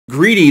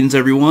Greetings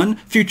everyone,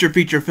 future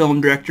feature film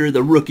director,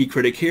 the Rookie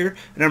Critic here,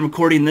 and I'm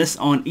recording this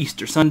on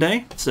Easter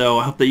Sunday, so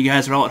I hope that you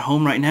guys are all at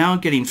home right now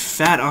getting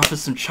fat off of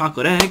some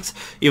chocolate eggs,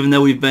 even though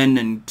we've been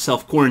in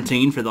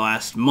self-quarantine for the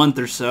last month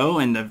or so,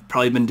 and I've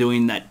probably been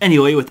doing that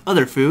anyway with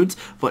other foods,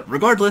 but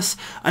regardless,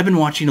 I've been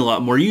watching a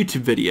lot more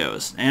YouTube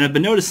videos, and I've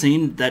been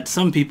noticing that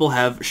some people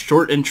have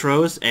short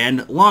intros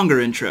and longer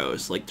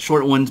intros, like the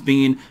short ones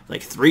being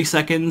like 3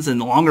 seconds,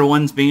 and the longer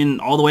ones being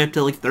all the way up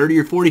to like 30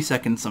 or 40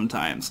 seconds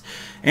sometimes.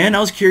 And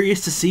I was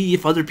curious to see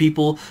if other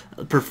people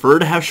prefer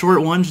to have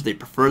short ones, or they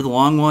prefer the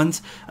long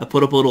ones. I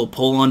put up a little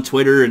poll on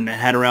Twitter and it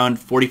had around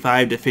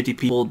 45 to 50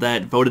 people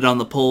that voted on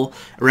the poll.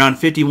 Around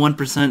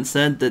 51%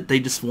 said that they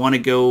just want to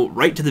go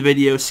right to the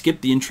video,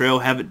 skip the intro,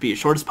 have it be as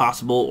short as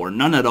possible, or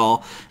none at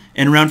all.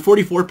 And around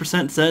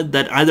 44% said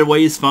that either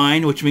way is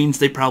fine, which means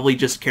they probably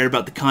just care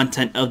about the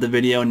content of the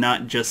video,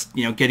 not just,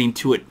 getting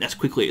to it as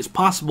quickly as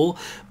possible.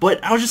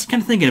 But I was just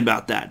kind of thinking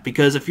about that,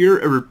 because if you're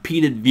a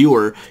repeated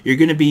viewer, you're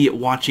going to be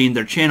watching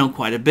their channel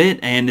quite a bit,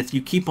 and if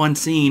you keep on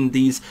seeing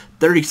these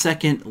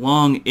 30-second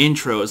long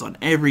intros on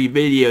every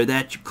video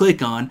that you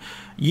click on,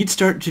 you'd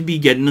start to be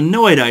getting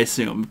annoyed, I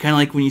assume. Kind of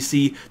like when you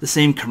see the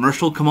same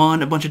commercial come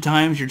on a bunch of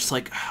times, you're just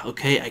like,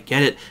 okay, I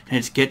get it. Can I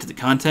just get to the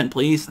content,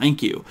 please?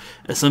 Thank you.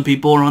 Some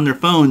people are on their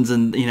phones,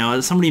 and,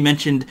 somebody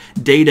mentioned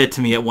data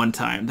to me at one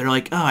time. They're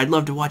like, oh, I'd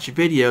love to watch your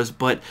videos,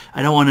 but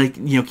I don't want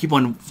to, keep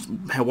on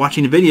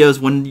watching the videos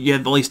when you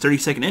have all these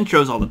 30-second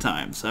intros all the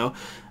time. So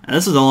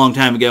this was a long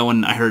time ago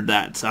when I heard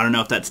that, so I don't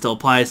know if that still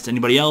applies to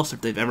anybody else, or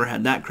if they've ever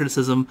had that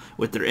criticism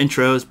with their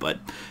intros, but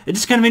it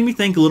just kind of made me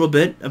think a little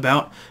bit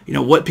about,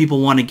 what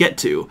people want to get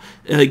to.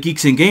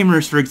 Geeks and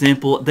Gamers, for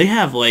example, they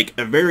have like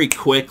a very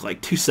quick,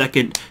 like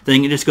 2-second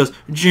thing. It just goes,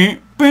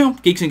 boom,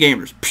 Geeks and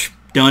Gamers,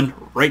 done,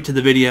 right to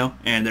the video,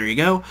 and there you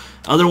go.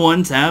 Other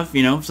ones have,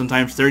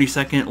 sometimes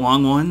 30-second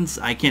long ones.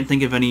 I can't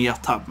think of any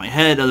off the top of my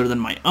head other than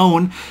my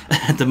own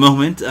at the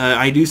moment.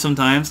 I do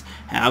sometimes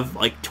have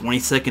like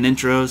 20-second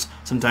intros.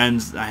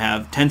 Sometimes I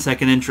have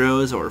 10-second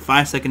intros or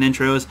 5-second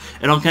intros.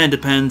 It all kind of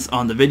depends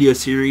on the video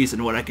series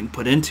and what I can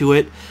put into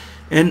it.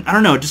 And I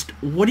don't know, just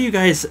what do you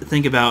guys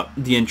think about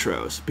the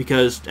intros?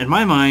 Because in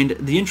my mind,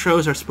 the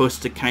intros are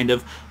supposed to kind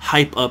of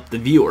hype up the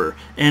viewer,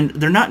 and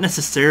they're not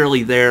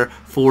necessarily there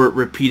for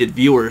repeated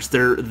viewers.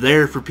 They're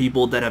there for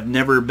people that have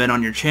never been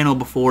on your channel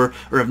before,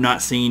 or have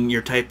not seen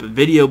your type of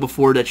video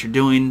before that you're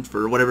doing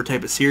for whatever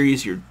type of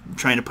series you're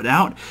trying to put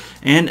out.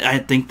 And I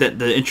think that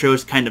the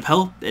intros kind of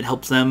help. It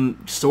helps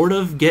them sort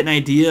of get an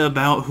idea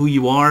about who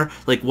you are,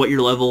 like what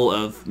your level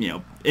of,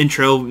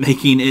 intro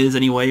making is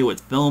anyway with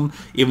film,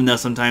 even though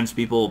sometimes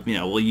people,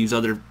 will use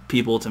other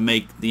people to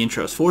make the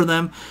intros for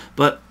them.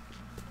 But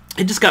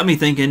it just got me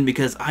thinking,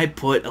 because I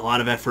put a lot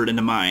of effort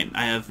into mine.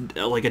 I have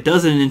like a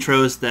dozen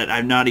intros that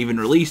I've not even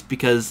released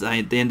because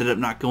they ended up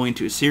not going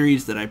to a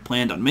series that I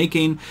planned on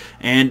making,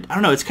 and I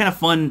don't know, it's kind of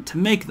fun to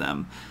make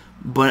them.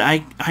 But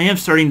I am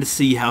starting to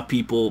see how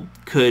people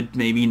could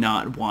maybe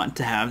not want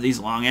to have these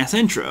long-ass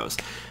intros.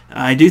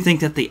 I do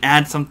think that they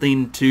add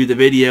something to the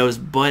videos,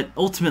 but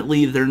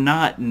ultimately they're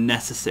not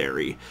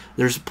necessary.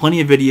 There's plenty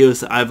of videos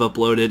that I've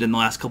uploaded in the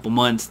last couple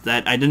months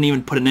that I didn't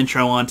even put an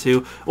intro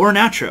onto, or an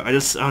outro. I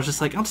was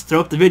just like, I'll just throw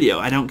up the video,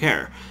 I don't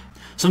care.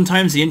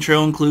 Sometimes the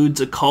intro includes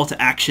a call to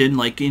action,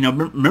 like,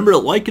 remember to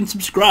like and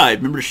subscribe,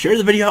 remember to share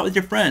the video out with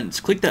your friends,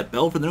 click that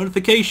bell for the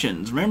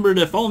notifications, remember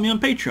to follow me on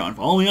Patreon,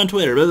 follow me on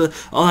Twitter, blah, blah,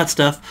 all that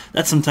stuff.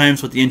 That's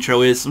sometimes what the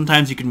intro is.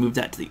 Sometimes you can move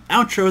that to the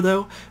outro,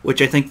 though,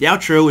 which I think the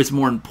outro is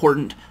more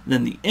important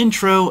than the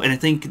intro, and I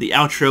think the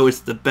outro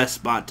is the best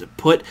spot to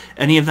put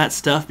any of that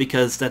stuff,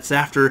 because that's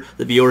after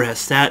the viewer has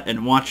sat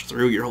and watched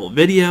through your whole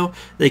video.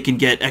 They can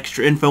get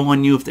extra info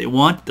on you if they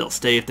want. They'll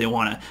stay if they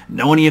want to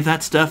know any of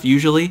that stuff,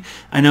 usually.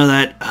 I know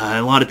that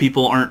a lot of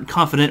people aren't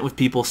confident with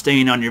people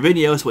staying on your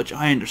videos, which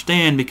I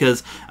understand,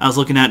 because I was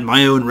looking at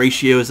my own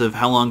ratios of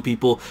how long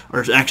people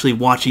are actually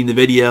watching the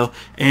video,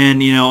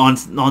 and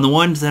on the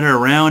ones that are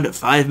around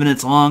 5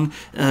 minutes long,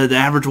 the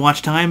average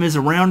watch time is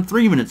around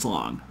 3 minutes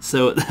long.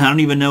 So I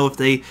don't even know if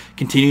they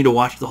continue to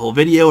watch the whole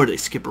video or they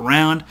skip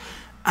around.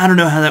 I don't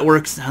know how that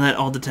works, how that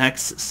all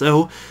detects,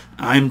 so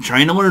I'm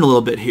trying to learn a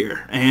little bit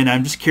here, and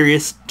I'm just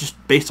curious, just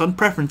based on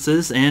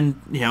preferences,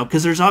 and,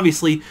 because there's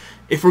obviously,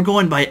 if we're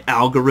going by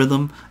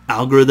algorithm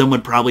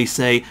would probably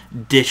say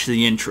ditch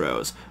the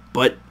intros,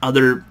 but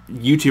other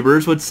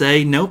YouTubers would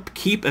say, nope,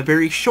 keep a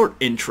very short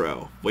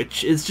intro,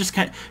 which is just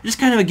kind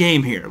of a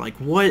game here, like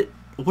what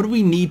do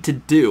we need to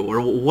do,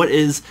 or what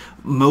is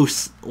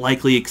most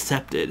likely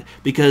accepted?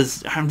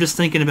 Because I'm just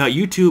thinking about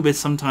YouTube is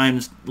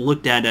sometimes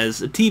looked at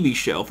as a TV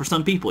show for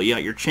some people. You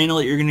got your channel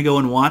that you're going to go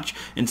and watch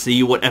and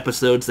see what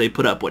episodes they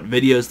put up, what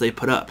videos they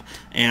put up.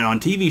 And on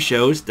TV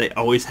shows, they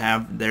always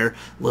have their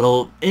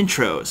little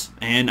intros.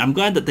 And I'm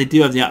glad that they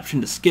do have the option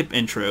to skip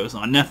intros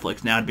on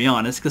Netflix now, to be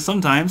honest, because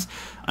sometimes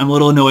I'm a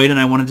little annoyed and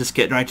I want to just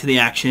get right to the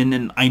action,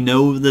 and I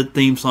know the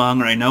theme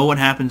song, or I know what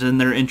happens in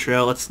their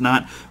intro. Let's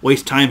not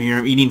waste time here.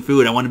 I'm eating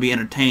food. I want to be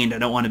entertained. I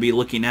don't want to be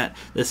looking at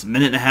this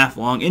minute-and-a-half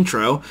long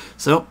intro.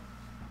 So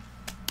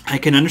I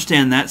can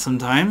understand that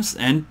sometimes,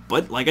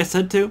 but like I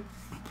said too,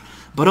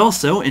 but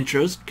also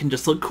intros can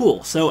just look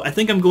cool. So I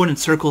think I'm going in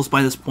circles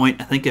by this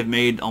point. I think I've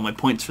made all my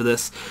points for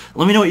this.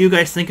 Let me know what you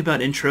guys think about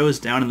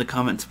intros down in the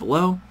comments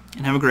below,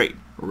 and have a great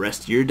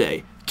rest of your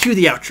day. Cue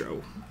the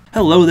outro.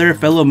 Hello there,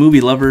 fellow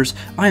movie lovers.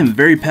 I am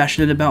very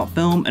passionate about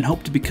film and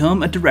hope to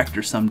become a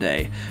director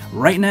someday.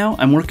 Right now,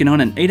 I'm working on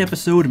an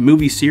 8-episode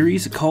movie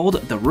series called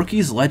The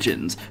Rookie's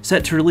Legends,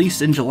 set to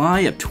release in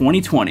July of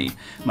 2020.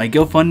 My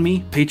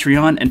GoFundMe,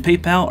 Patreon, and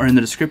PayPal are in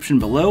the description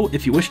below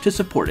if you wish to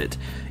support it.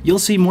 You'll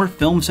see more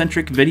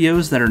film-centric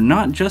videos that are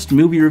not just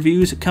movie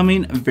reviews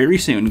coming very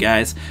soon,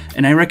 guys,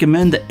 and I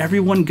recommend that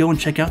everyone go and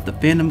check out the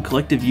Fandom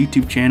Collective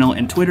YouTube channel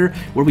and Twitter,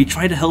 where we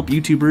try to help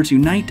YouTubers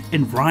unite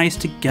and rise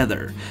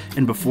together.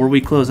 And before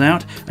we close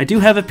out, I do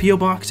have a P.O.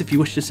 box if you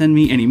wish to send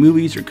me any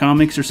movies or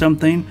comics or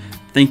something.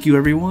 Thank you,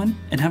 everyone,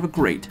 and have a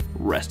great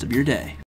rest of your day.